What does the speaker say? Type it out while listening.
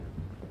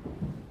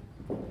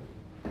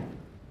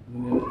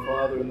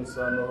Father, and the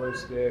Son, and the Holy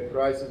Spirit.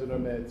 Christ is in our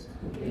midst.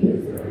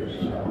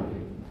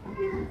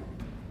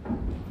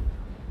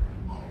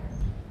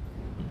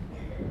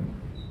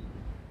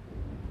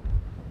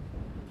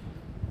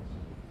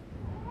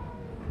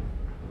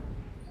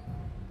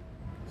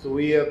 So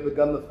we have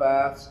begun the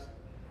fast,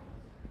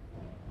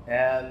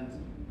 and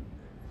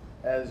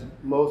as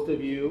most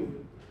of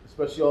you,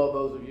 especially all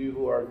those of you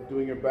who are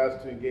doing your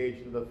best to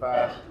engage in the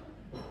fast,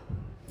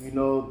 you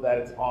know that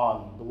it's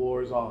on. The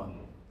war is on.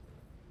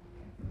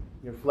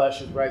 Your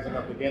flesh is rising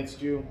up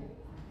against you.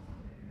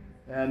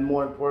 And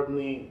more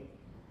importantly,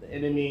 the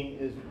enemy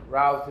has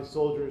roused his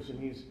soldiers and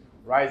he's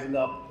rising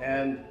up,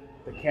 and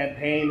the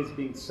campaign is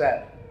being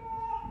set.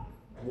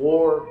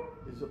 War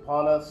is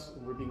upon us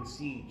and we're being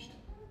sieged.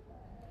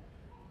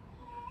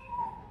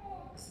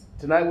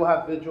 Tonight we'll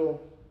have vigil,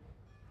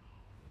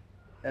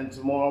 and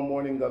tomorrow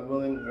morning, God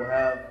willing, we'll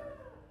have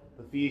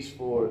the feast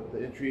for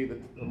the entry of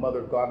the Mother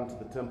of God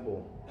into the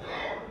temple.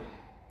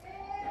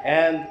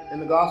 And in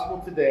the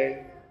gospel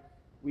today,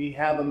 we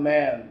have a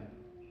man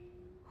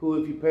who,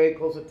 if you pay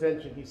close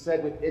attention, he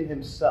said within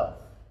himself,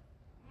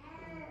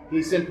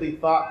 he simply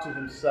thought to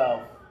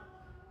himself,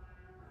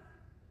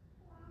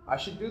 I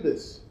should do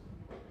this.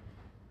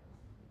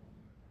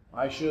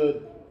 I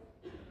should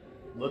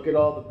look at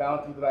all the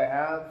bounty that I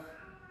have,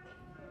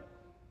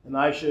 and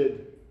I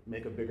should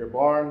make a bigger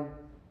barn,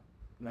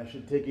 and I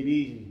should take it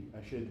easy.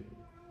 I should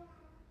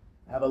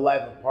have a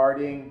life of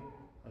partying.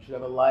 I should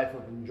have a life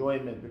of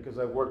enjoyment because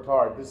I've worked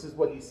hard. This is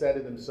what he said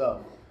in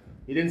himself.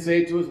 He didn't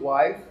say it to his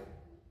wife.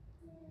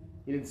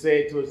 He didn't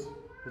say it to his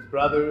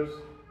brothers,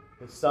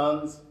 his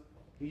sons.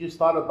 He just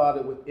thought about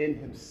it within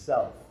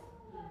himself.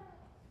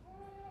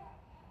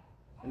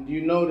 And do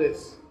you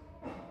notice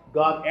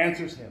God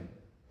answers him?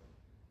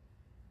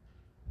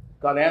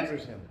 God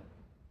answers him.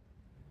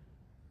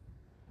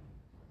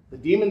 The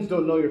demons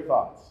don't know your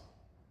thoughts.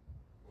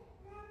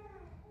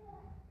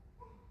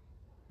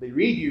 They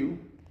read you.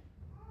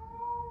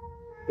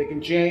 They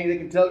can change. They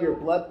can tell your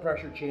blood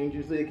pressure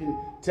changes. They can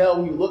tell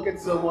when you look at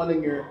someone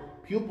and your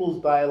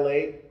pupils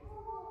dilate.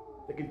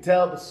 They can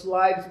tell the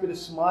slightest bit of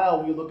smile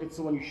when you look at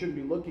someone you shouldn't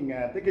be looking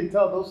at. They can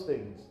tell those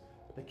things.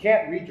 But they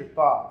can't read your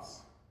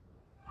thoughts.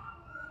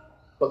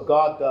 But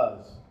God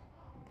does.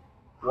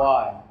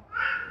 Why?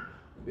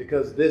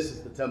 Because this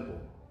is the temple.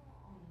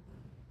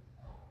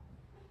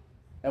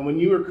 And when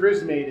you were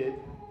chrismated,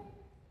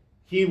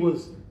 he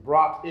was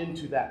brought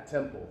into that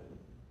temple.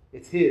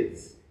 It's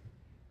his.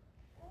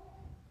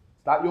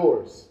 It's not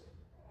yours.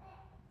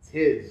 It's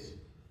his.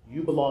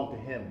 You belong to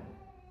him.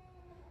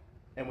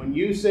 And when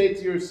you say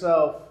to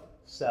yourself,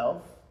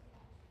 self,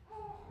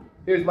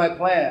 here's my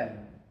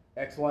plan,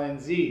 X, Y, and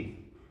Z,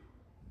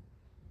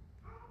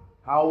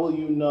 how will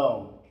you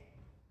know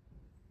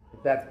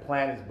if that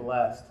plan is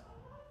blessed?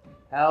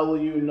 How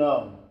will you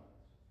know?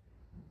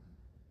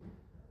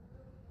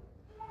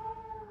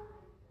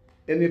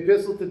 In the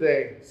epistle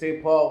today,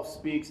 St. Paul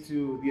speaks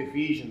to the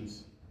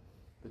Ephesians,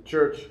 the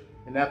church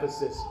in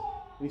Ephesus.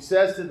 He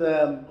says to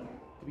them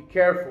to be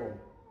careful,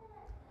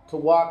 to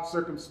walk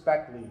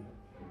circumspectly,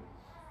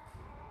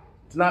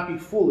 to not be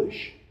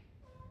foolish,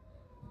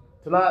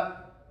 to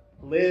not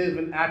live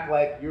and act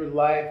like your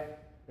life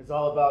is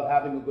all about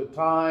having a good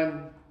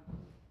time,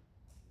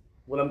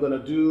 what I'm going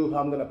to do, how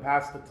I'm going to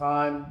pass the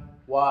time.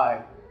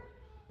 Why?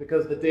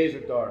 Because the days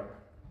are dark.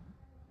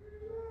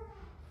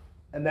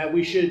 And that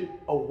we should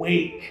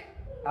awake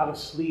out of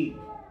sleep.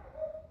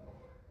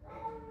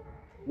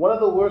 One of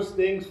the worst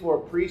things for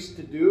a priest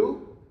to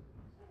do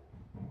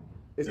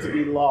is to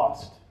be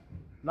lost.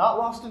 Not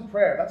lost in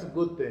prayer, that's a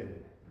good thing.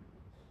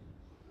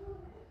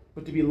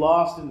 But to be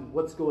lost in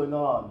what's going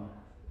on.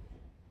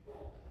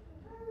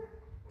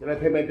 Did I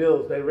pay my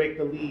bills? Did I rake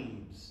the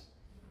leaves?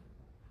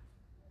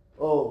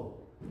 Oh,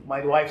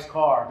 my wife's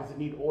car, does it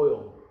need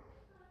oil?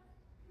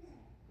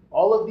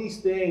 All of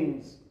these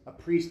things a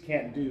priest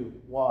can't do.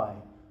 Why?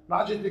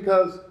 Not just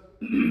because,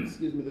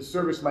 the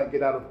service might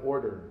get out of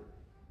order,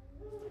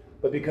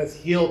 but because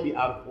he'll be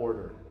out of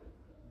order.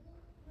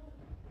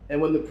 And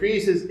when the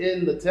priest is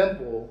in the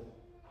temple,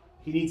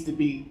 he needs to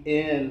be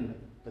in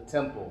the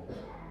temple.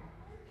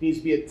 He needs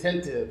to be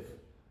attentive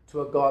to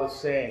what God is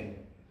saying,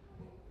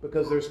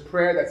 because there's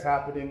prayer that's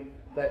happening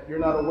that you're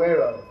not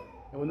aware of.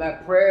 And when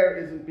that prayer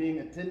isn't being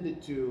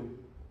attended to,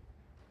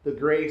 the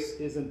grace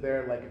isn't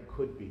there like it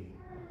could be.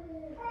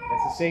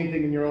 It's the same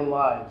thing in your own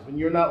lives. When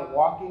you're not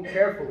walking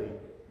carefully,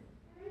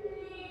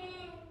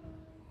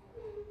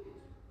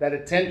 that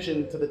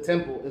attention to the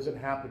temple isn't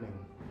happening.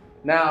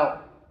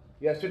 Now,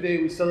 yesterday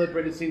we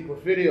celebrated St.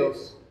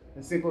 Porphyrios,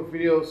 and St.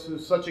 Porphyrios,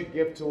 who's such a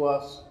gift to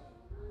us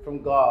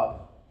from God.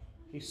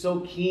 He's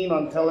so keen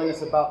on telling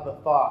us about the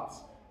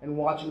thoughts and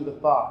watching the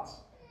thoughts.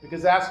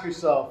 Because ask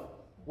yourself,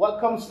 what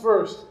comes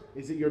first?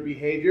 Is it your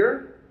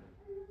behavior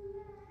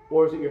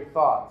or is it your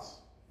thoughts?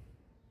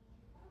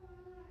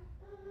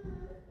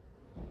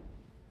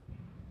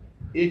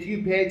 If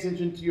you pay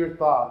attention to your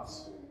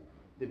thoughts,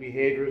 the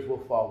behaviors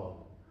will follow.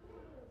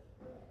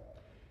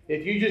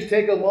 If you just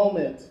take a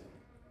moment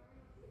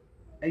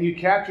and you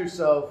catch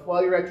yourself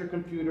while you're at your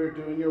computer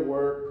doing your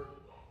work,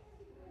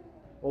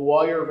 or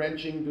while you're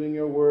wrenching, doing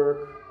your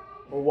work,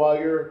 or while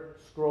you're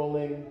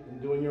scrolling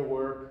and doing your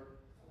work,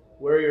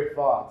 where are your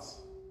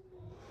thoughts?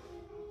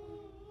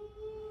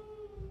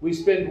 We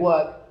spend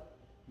what?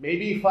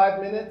 Maybe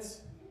 5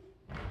 minutes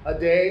a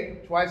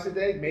day, twice a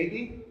day,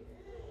 maybe.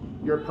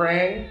 You're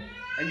praying,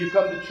 and you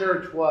come to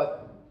church,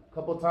 what? A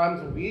couple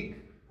times a week?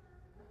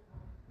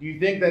 Do you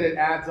think that it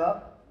adds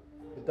up?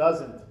 It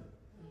doesn't.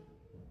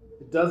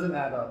 It doesn't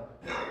add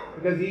up.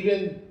 Because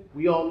even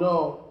we all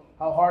know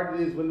how hard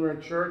it is when we're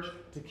in church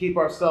to keep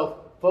ourselves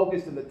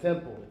focused in the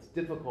temple. It's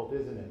difficult,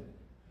 isn't it?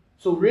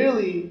 So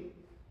really,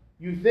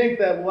 you think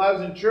that, well, I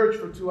was in church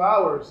for 2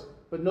 hours,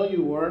 but no,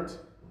 you weren't.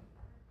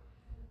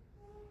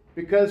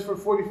 Because for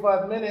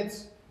 45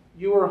 minutes,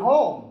 you were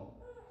home,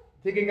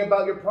 thinking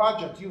about your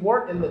project. You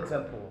weren't in the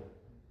temple.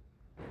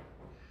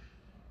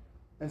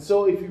 And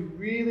so if you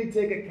really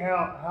take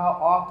account how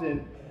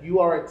often you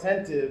are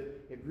attentive,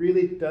 it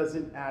really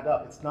doesn't add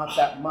up. It's not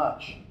that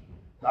much.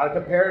 Not a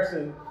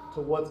comparison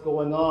to what's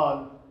going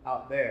on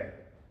out there.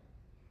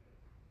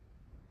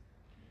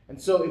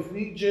 And so if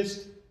we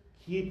just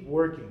keep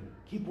working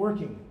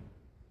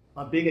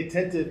on being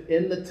attentive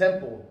in the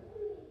temple,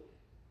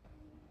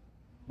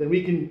 then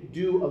we can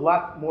do a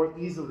lot more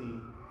easily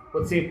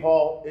what St.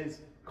 Paul is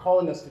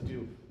calling us to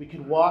do. We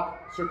can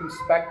walk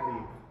circumspectly.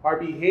 Our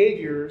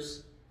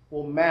behaviors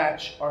will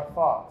match our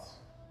thoughts.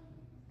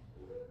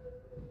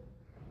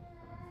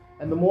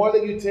 And the more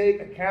that you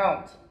take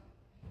account,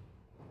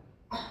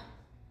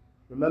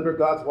 remember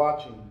God's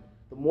watching.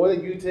 The more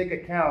that you take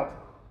account,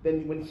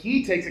 then when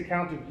He takes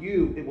account of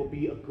you, it will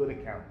be a good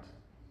account.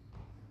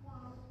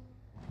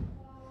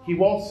 He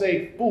won't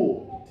say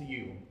fool to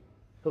you.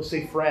 He'll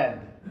say friend.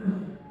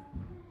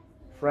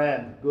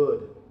 Friend,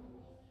 good.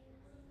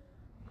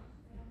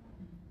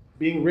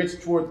 Being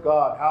rich towards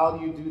God, how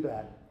do you do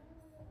that?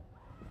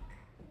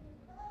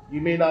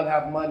 You may not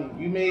have money.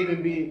 You may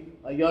even be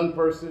a young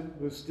person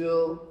who's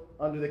still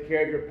under the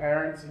care of your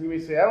parents, and you may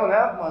say, I don't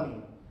have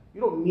money.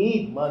 You don't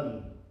need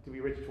money to be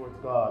rich towards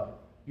God.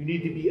 You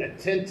need to be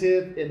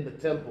attentive in the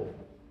temple.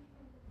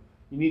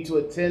 You need to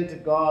attend to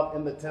God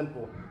in the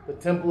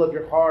temple of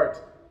your heart,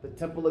 the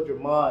temple of your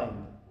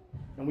mind.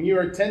 And when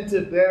you're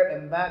attentive there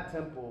in that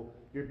temple,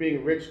 you're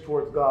being rich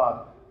towards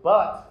God.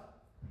 But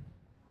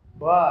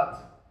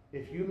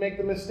if you make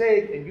the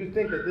mistake and you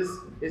think that this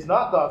is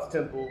not God's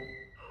temple,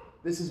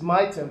 this is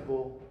my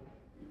temple,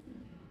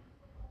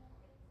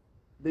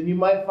 then you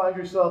might find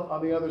yourself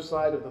on the other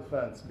side of the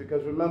fence.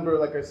 Because remember,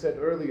 like I said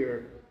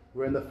earlier,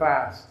 we're in the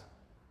fast,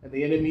 and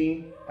the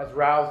enemy has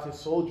roused his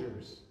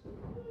soldiers.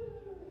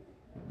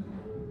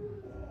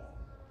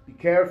 Be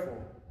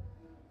careful.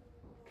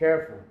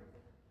 Careful.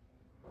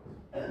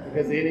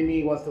 Because the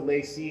enemy wants to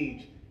lay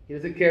siege. He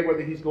doesn't care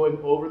whether he's going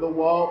over the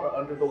wall or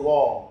under the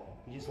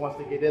wall. He just wants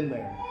to get in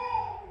there.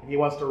 And he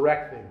wants to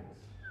wreck things.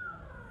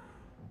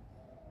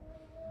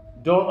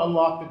 Don't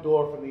unlock the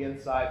door from the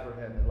inside for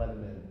him and let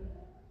him in.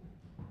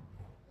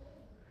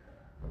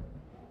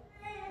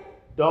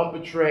 Don't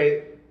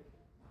betray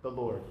the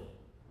Lord.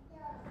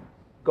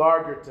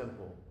 Guard your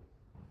temple.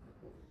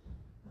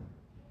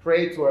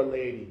 Pray to Our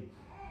Lady.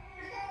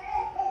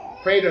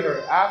 Pray to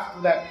her. Ask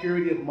for that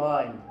purity of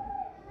mind,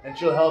 and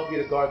she'll help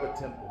you to guard the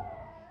temple.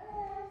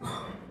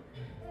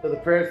 So the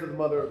prayers of the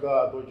Mother of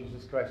God, Lord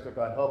Jesus Christ, our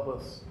God, help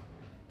us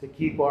to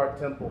keep our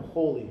temple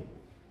holy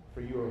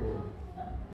for you, O Lord.